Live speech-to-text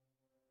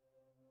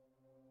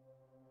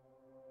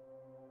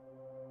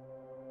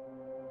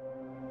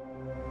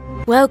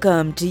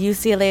Welcome to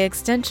UCLA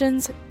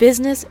Extension's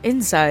Business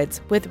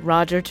Insights with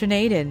Roger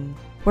Tornadin,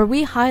 where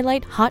we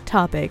highlight hot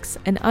topics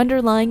and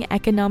underlying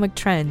economic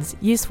trends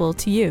useful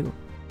to you.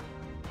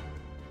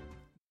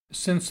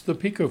 Since the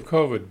peak of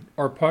COVID,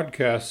 our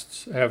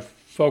podcasts have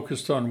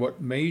focused on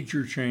what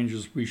major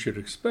changes we should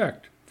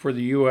expect for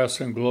the U.S.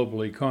 and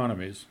global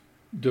economies.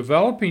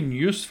 Developing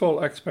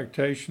useful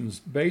expectations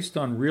based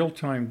on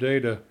real-time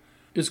data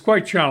is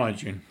quite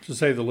challenging, to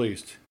say the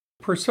least.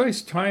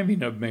 Precise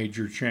timing of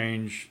major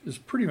change is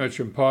pretty much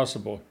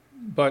impossible,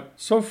 but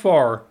so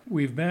far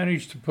we've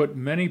managed to put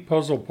many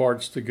puzzle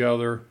parts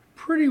together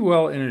pretty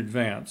well in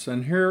advance,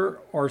 and here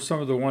are some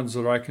of the ones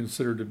that I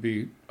consider to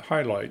be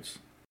highlights.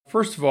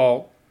 First of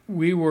all,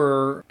 we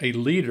were a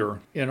leader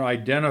in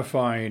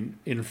identifying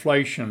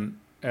inflation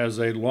as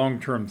a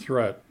long-term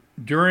threat.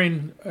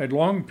 During a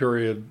long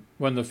period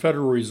when the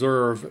Federal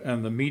Reserve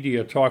and the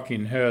media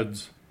talking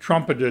heads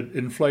trumpeted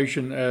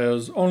inflation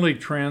as only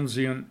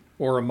transient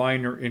or a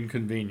minor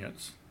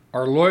inconvenience.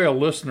 Our loyal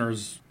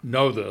listeners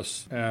know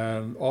this,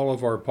 and all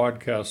of our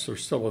podcasts are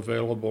still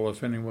available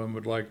if anyone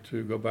would like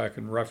to go back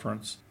and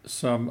reference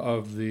some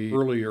of the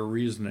earlier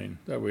reasoning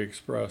that we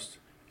expressed.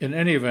 In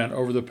any event,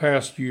 over the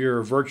past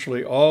year,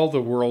 virtually all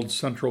the world's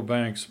central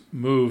banks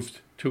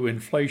moved to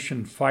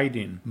inflation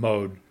fighting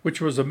mode,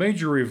 which was a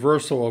major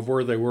reversal of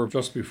where they were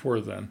just before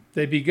then.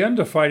 They began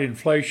to fight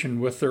inflation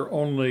with their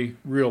only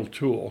real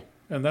tool,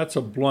 and that's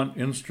a blunt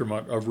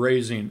instrument of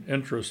raising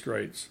interest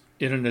rates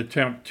in an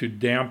attempt to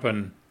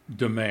dampen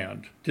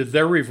demand. Did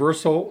their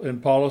reversal in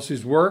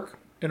policies work?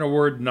 In a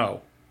word,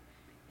 no.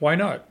 Why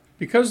not?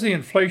 Because the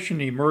inflation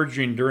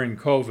emerging during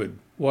COVID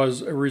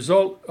was a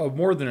result of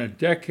more than a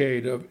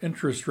decade of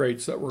interest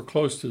rates that were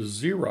close to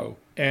zero,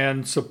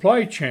 and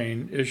supply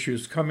chain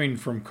issues coming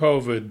from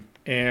COVID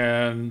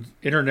and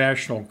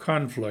international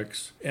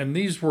conflicts, and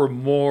these were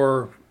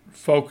more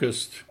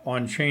focused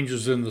on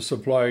changes in the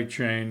supply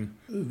chain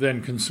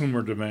than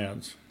consumer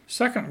demands.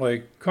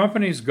 Secondly,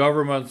 companies,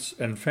 governments,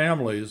 and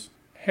families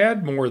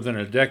had more than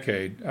a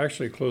decade,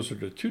 actually closer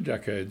to 2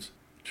 decades,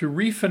 to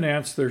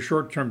refinance their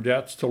short-term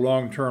debts to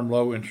long-term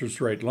low-interest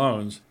rate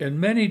loans, and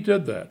many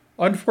did that.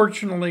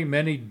 Unfortunately,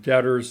 many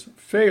debtors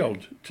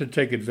failed to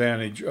take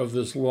advantage of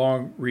this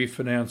long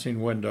refinancing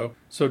window,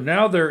 so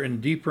now they're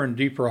in deeper and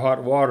deeper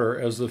hot water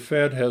as the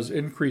Fed has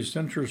increased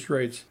interest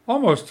rates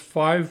almost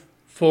 5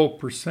 full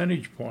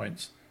percentage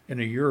points in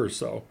a year or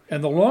so.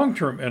 And the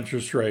long-term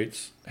interest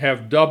rates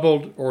have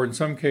doubled or in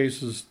some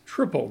cases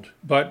tripled.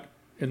 But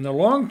in the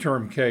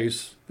long-term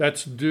case,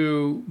 that's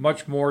due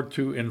much more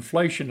to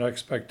inflation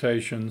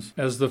expectations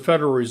as the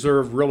Federal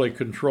Reserve really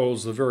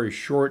controls the very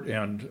short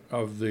end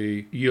of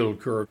the yield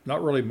curve,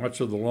 not really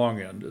much of the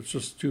long end. It's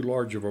just too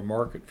large of a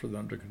market for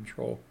them to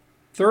control.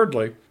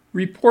 Thirdly,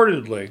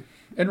 reportedly,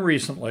 and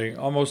recently,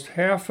 almost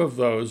half of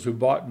those who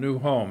bought new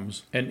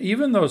homes, and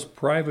even those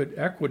private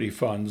equity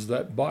funds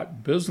that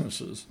bought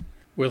businesses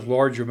with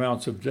large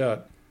amounts of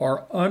debt,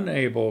 are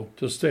unable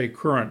to stay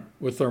current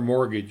with their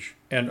mortgage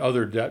and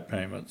other debt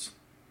payments.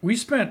 We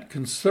spent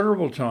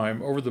considerable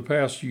time over the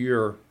past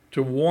year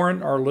to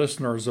warn our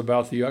listeners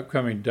about the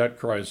upcoming debt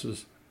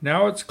crisis.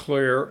 Now it's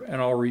clear,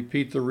 and I'll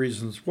repeat the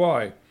reasons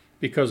why,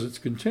 because it's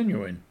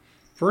continuing.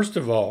 First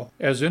of all,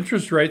 as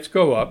interest rates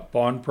go up,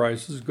 bond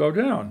prices go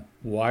down.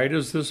 Why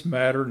does this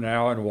matter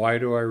now, and why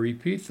do I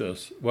repeat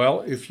this?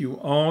 Well, if you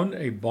own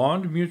a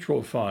bond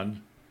mutual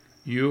fund,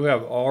 you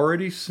have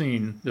already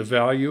seen the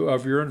value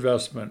of your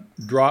investment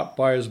drop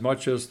by as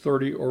much as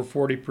 30 or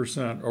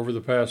 40% over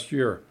the past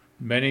year.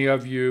 Many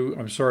of you,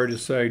 I'm sorry to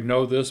say,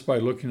 know this by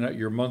looking at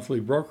your monthly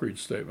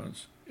brokerage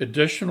statements.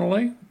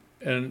 Additionally,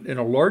 and in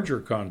a larger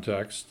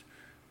context,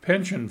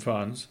 pension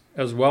funds,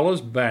 as well as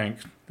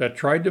banks that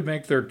tried to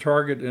make their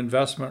target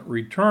investment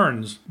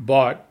returns,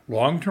 bought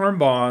long-term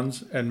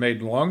bonds and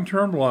made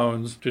long-term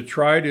loans to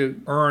try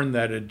to earn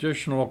that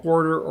additional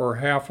 1/4 or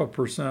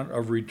 0.5%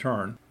 of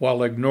return,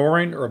 while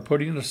ignoring or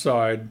putting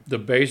aside the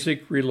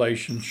basic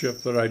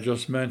relationship that I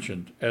just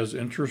mentioned. As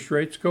interest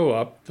rates go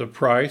up, the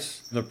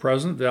price, the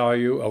present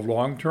value of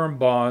long-term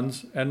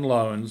bonds and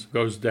loans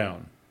goes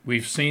down.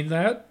 We've seen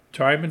that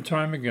time and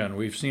time again.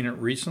 We've seen it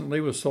recently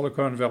with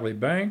Silicon Valley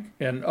Bank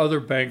and other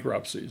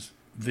bankruptcies.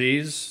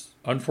 These,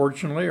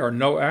 unfortunately, are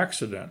no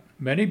accident.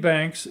 Many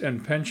banks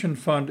and pension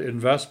fund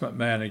investment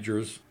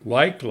managers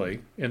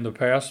likely, in the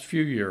past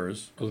few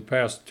years, or the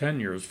past 10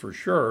 years for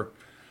sure,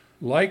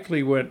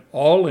 likely went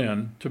all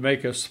in to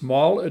make a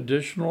small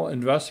additional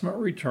investment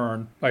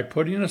return by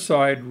putting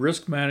aside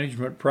risk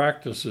management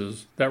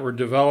practices that were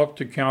developed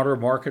to counter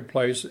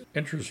marketplace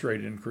interest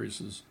rate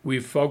increases.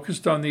 We've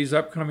focused on these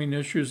upcoming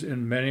issues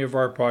in many of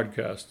our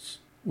podcasts.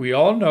 We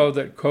all know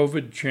that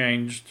COVID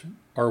changed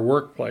our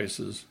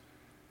workplaces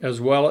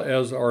as well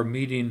as our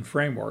meeting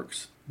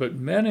frameworks, but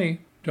many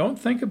don't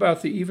think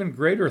about the even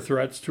greater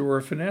threats to our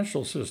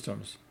financial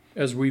systems.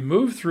 As we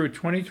move through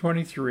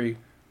 2023,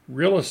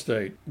 real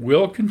estate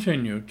will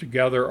continue to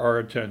gather our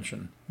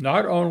attention.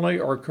 Not only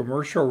are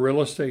commercial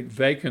real estate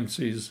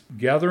vacancies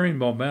gathering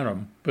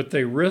momentum, but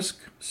they risk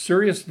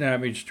serious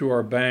damage to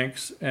our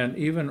banks and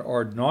even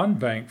our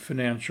non-bank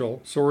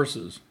financial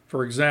sources.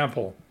 For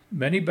example,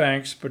 many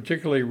banks,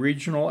 particularly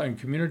regional and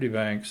community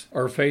banks,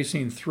 are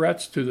facing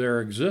threats to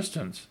their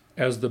existence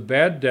as the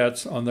bad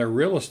debts on their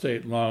real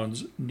estate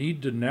loans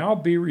need to now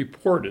be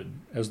reported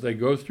as they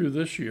go through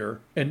this year,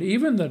 and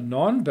even the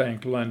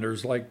non-bank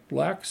lenders like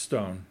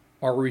Blackstone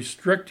are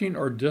restricting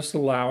or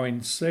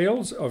disallowing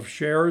sales of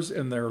shares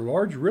in their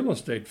large real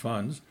estate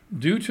funds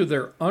due to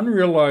their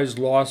unrealized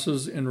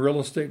losses in real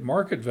estate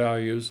market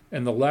values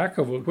and the lack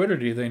of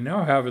liquidity they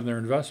now have in their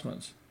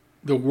investments.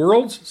 The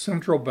world's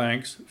central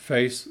banks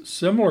face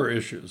similar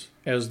issues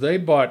as they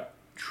bought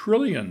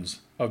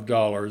trillions of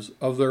dollars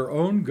of their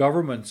own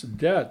government's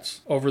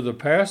debts over the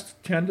past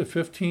 10 to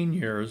 15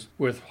 years,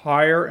 with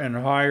higher and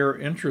higher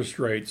interest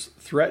rates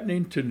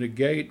threatening to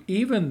negate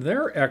even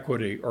their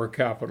equity or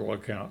capital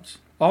accounts.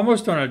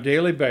 Almost on a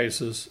daily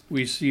basis,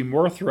 we see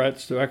more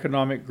threats to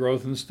economic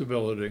growth and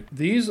stability.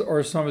 These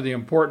are some of the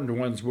important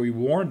ones we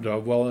warned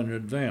of well in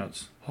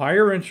advance.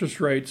 Higher interest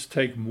rates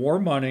take more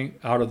money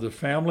out of the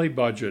family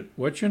budget,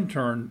 which in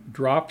turn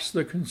drops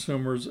the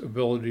consumer's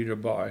ability to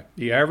buy.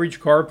 The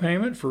average car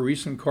payment for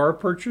recent car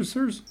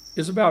purchasers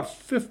is about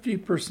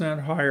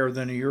 50% higher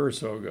than a year or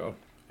so ago.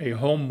 A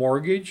home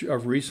mortgage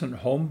of recent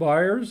home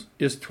buyers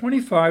is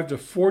 25 to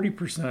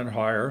 40%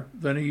 higher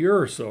than a year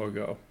or so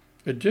ago.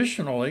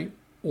 Additionally,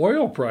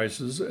 oil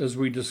prices, as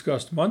we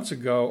discussed months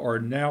ago, are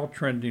now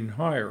trending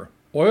higher.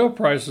 Oil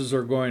prices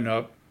are going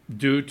up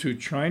due to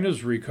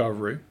China's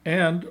recovery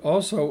and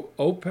also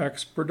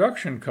OPEC's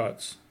production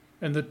cuts.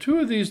 And the two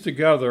of these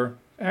together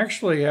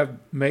actually have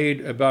made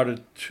about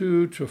a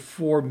 2 to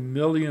 4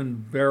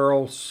 million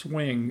barrel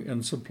swing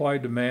in supply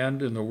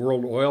demand in the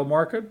world oil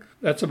market.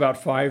 That's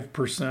about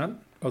 5%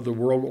 of the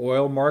world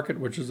oil market,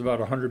 which is about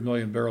 100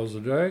 million barrels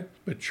a day.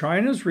 But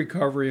China's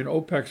recovery and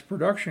OPEC's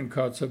production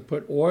cuts have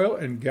put oil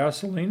and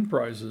gasoline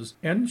prices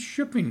and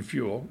shipping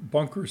fuel,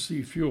 bunker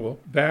C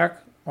fuel,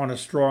 back on a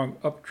strong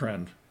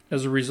uptrend.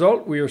 As a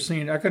result, we are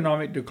seeing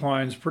economic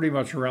declines pretty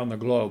much around the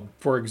globe.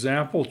 For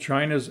example,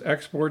 China's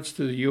exports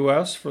to the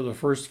U.S. for the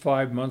first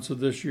 5 months of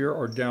this year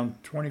are down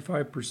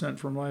 25%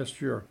 from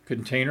last year.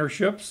 Container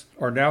ships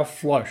are now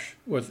flush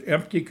with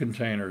empty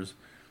containers,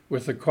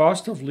 with the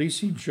cost of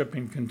leasing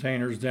shipping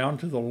containers down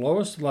to the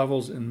lowest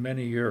levels in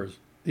many years.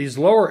 These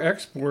lower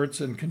exports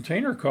and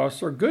container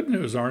costs are good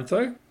news, aren't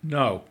they?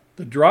 No.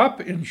 The drop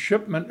in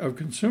shipment of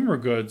consumer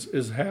goods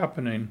is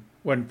happening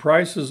when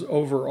prices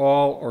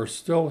overall are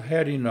still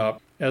heading up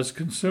as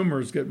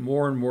consumers get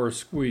more and more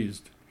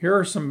squeezed. Here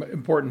are some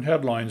important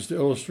headlines to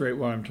illustrate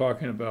what I'm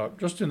talking about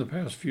just in the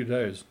past few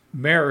days.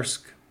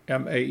 Maersk,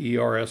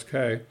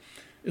 M-A-E-R-S-K,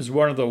 is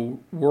one of the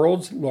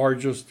world's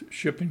largest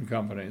shipping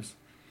companies.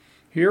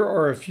 Here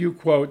are a few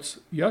quotes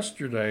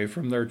yesterday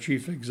from their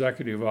chief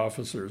executive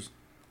officers.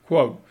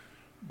 Quote,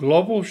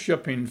 "Global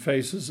shipping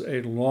faces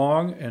a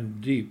long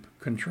and deep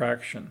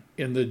contraction.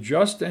 In the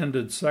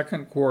just-ended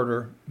second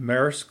quarter,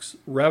 Maersk's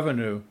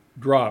revenue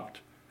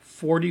dropped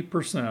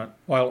 40%,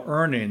 while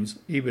earnings,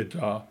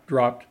 EBITDA,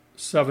 dropped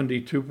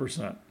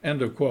 72%.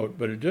 End of quote.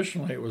 But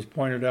additionally, it was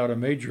pointed out a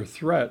major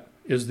threat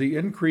is the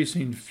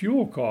increasing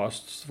fuel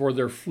costs for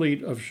their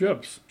fleet of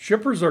ships.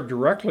 Shippers are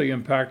directly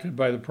impacted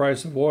by the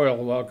price of oil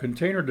while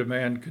container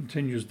demand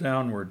continues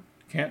downward.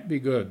 Can't be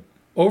good.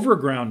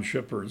 Overground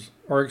shippers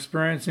are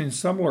experiencing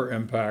similar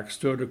impacts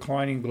to a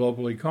declining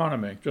global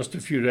economy. Just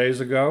a few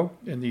days ago,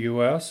 in the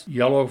U.S.,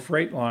 Yellow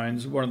Freight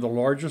Lines, one of the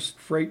largest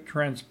freight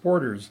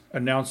transporters,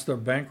 announced their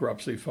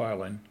bankruptcy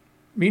filing.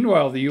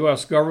 Meanwhile, the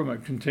U.S.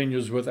 government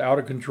continues with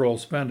out-of-control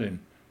spending.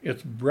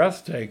 It's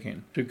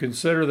breathtaking to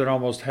consider that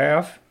almost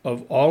half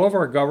of all of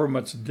our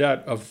government's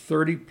debt of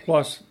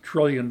 $30+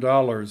 trillion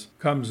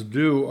comes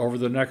due over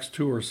the next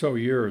 2 or so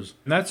years.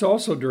 And that's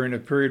also during a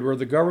period where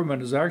the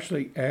government is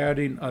actually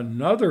adding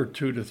another $2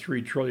 to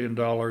 $3 trillion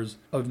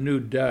of new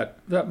debt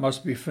that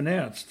must be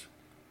financed.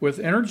 With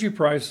energy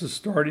prices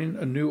starting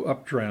a new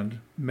uptrend,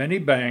 many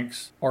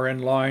banks are in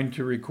line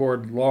to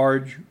record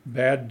large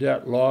bad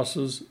debt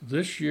losses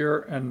this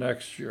year and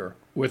next year.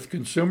 With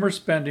consumer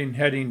spending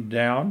heading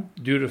down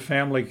due to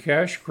family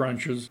cash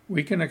crunches,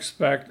 we can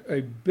expect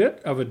a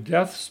bit of a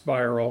death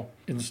spiral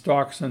in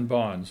stocks and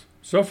bonds.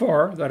 So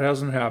far, that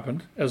hasn't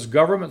happened, as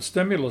government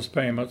stimulus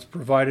payments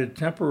provided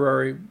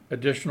temporary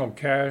additional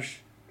cash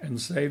and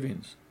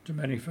savings to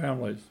many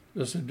families.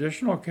 This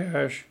additional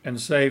cash and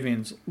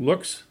savings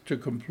looks to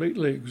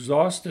completely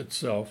exhaust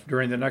itself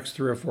during the next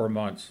 3 or 4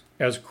 months,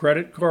 as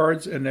credit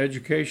cards and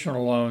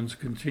educational loans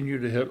continue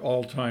to hit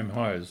all-time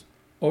highs.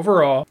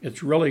 Overall,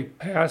 it's really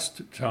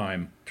past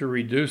time to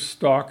reduce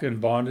stock and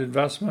bond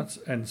investments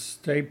and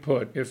stay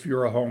put if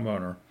you're a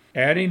homeowner.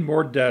 Adding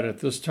more debt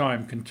at this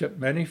time can tip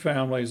many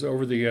families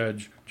over the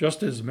edge,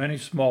 just as many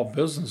small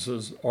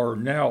businesses are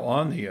now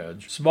on the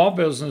edge. Small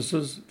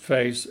businesses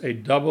face a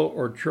double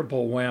or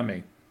triple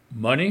whammy.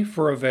 Money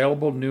for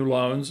available new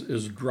loans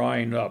is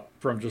drying up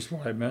from just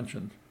what I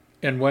mentioned.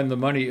 And when the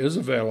money is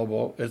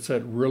available, it's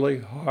at really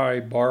high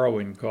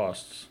borrowing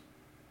costs.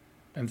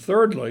 And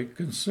thirdly,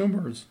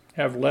 consumers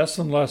have less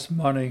and less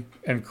money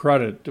and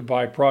credit to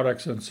buy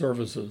products and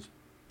services.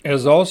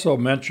 As also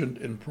mentioned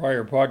in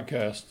prior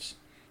podcasts,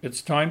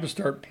 it's time to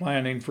start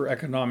planning for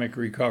economic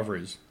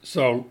recoveries.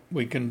 So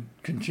we can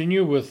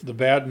continue with the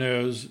bad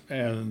news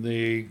and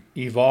the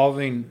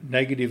evolving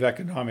negative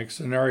economic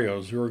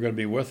scenarios who are going to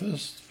be with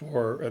us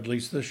for at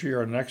least this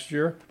year and next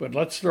year. But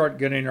let's start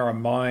getting our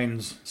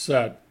minds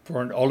set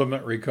for an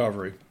ultimate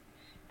recovery.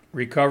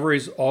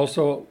 Recoveries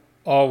also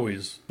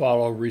always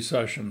follow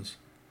recessions.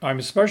 I'm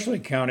especially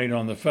counting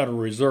on the Federal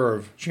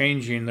Reserve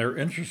changing their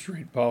interest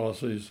rate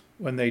policies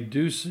when they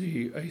do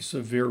see a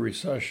severe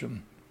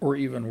recession, or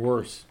even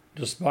worse.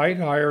 Despite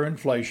higher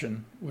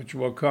inflation, which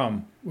will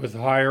come with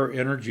higher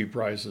energy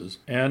prices,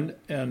 and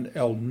an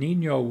El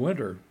Niño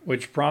winter,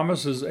 which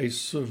promises a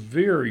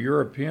severe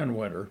European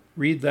winter,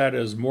 read that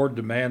as more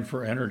demand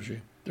for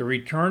energy. The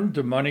return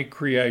to money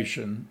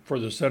creation for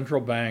the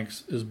central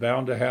banks is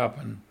bound to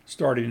happen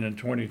starting in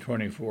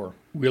 2024.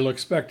 We'll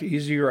expect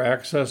easier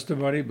access to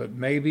money, but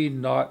maybe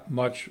not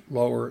much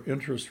lower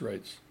interest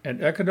rates.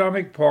 An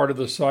economic part of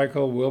the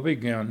cycle will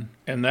begin,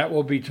 and that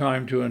will be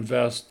time to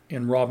invest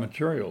in raw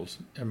materials,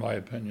 in my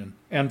opinion.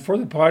 And for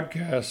the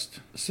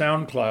podcast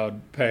SoundCloud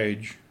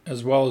page,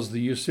 as well as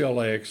the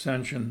UCLA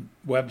Extension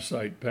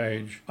website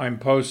page, I'm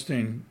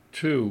posting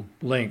 2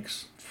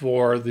 links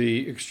for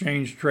the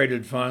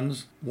exchange-traded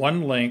funds.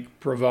 One link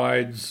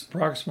provides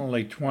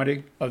approximately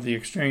 20 of the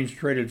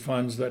exchange-traded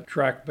funds that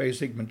track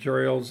basic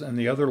materials, and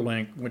the other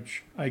link,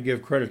 which I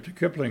give credit to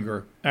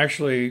Kiplinger,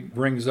 actually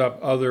brings up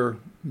other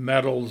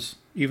metals,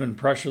 even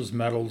precious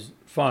metals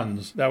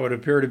funds that would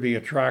appear to be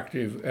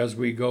attractive as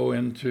we go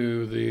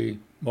into the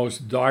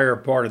most dire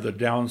part of the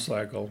down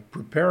cycle,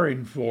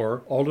 preparing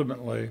for,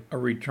 ultimately, a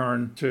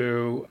return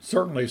to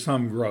certainly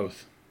some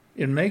growth.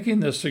 In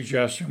making this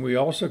suggestion, we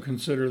also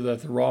consider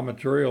that the raw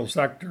materials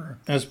sector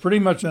has pretty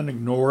much been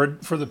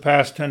ignored for the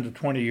past 10 to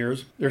 20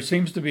 years. There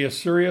seems to be a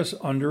serious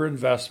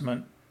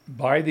underinvestment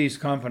by these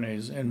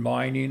companies in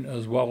mining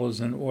as well as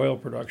in oil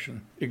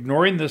production.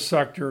 Ignoring this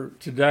sector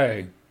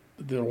today,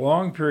 the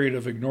long period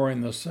of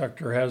ignoring this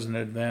sector has an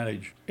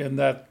advantage in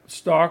that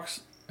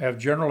stocks have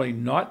generally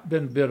not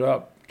been bid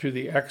up to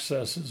the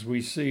excesses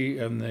we see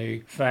in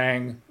the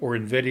FANG or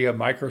NVIDIA,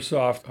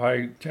 Microsoft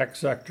high-tech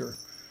sector.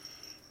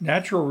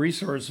 Natural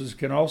resources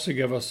can also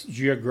give us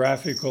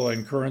geographical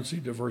and currency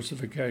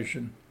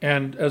diversification.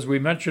 And as we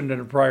mentioned in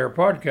a prior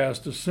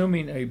podcast,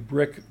 assuming a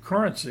BRIC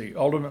currency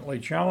ultimately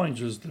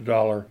challenges the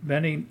dollar,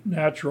 many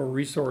natural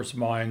resource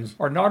mines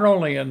are not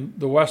only in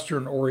the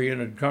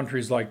Western-oriented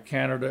countries like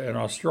Canada and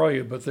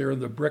Australia, but they're in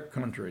the BRIC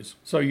countries.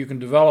 So you can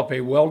develop a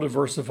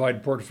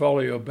well-diversified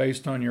portfolio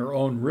based on your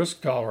own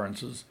risk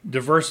tolerances,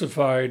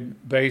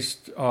 diversified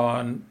based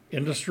on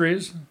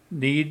industries,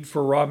 need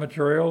for raw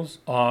materials,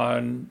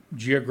 on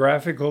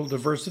geographical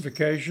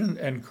diversification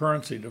and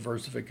currency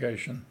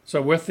diversification.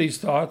 So with these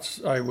thoughts,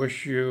 I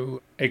wish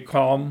you a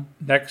calm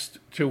next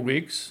 2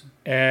 weeks.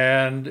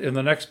 And in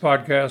the next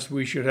podcast,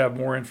 we should have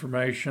more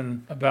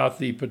information about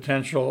the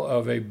potential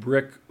of a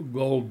BRIC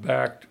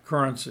gold-backed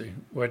currency,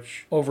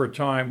 which over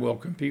time will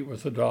compete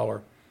with the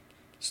dollar.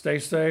 Stay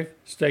safe,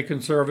 stay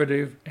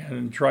conservative,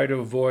 and try to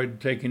avoid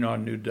taking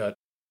on new debt.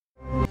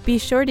 Be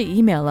sure to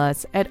email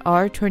us at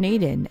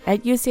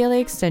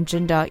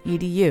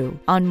rtornadin@uclaextension.edu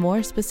on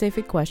more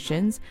specific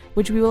questions,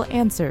 which we will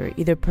answer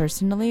either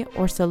personally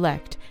or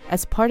select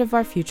as part of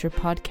our future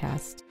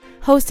podcast.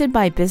 Hosted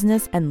by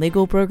Business and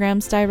Legal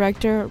Programs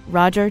Director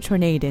Roger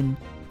Tornadin,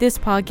 this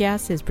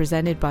podcast is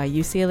presented by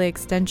UCLA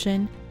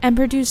Extension and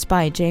produced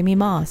by Jamie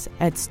Moss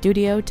at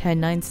Studio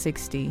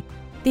 10960.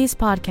 These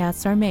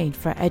podcasts are made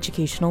for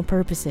educational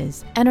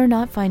purposes and are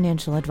not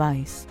financial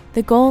advice.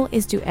 The goal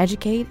is to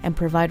educate and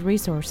provide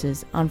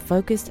resources on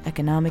focused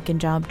economic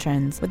and job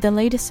trends with the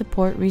latest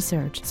support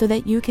research so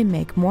that you can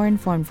make more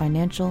informed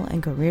financial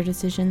and career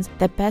decisions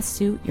that best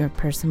suit your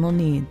personal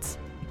needs.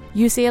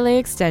 UCLA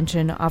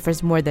Extension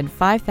offers more than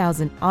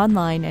 5,000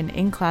 online and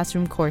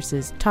in-classroom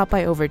courses taught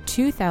by over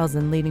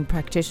 2,000 leading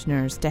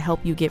practitioners to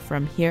help you get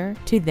from here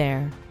to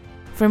there.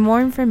 For more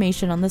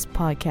information on this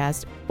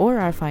podcast or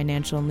our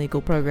financial and legal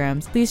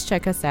programs, please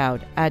check us out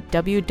at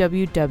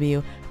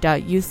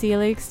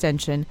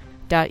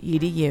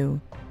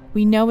www.uclaextension.edu.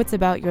 We know it's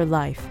about your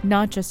life,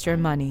 not just your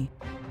money.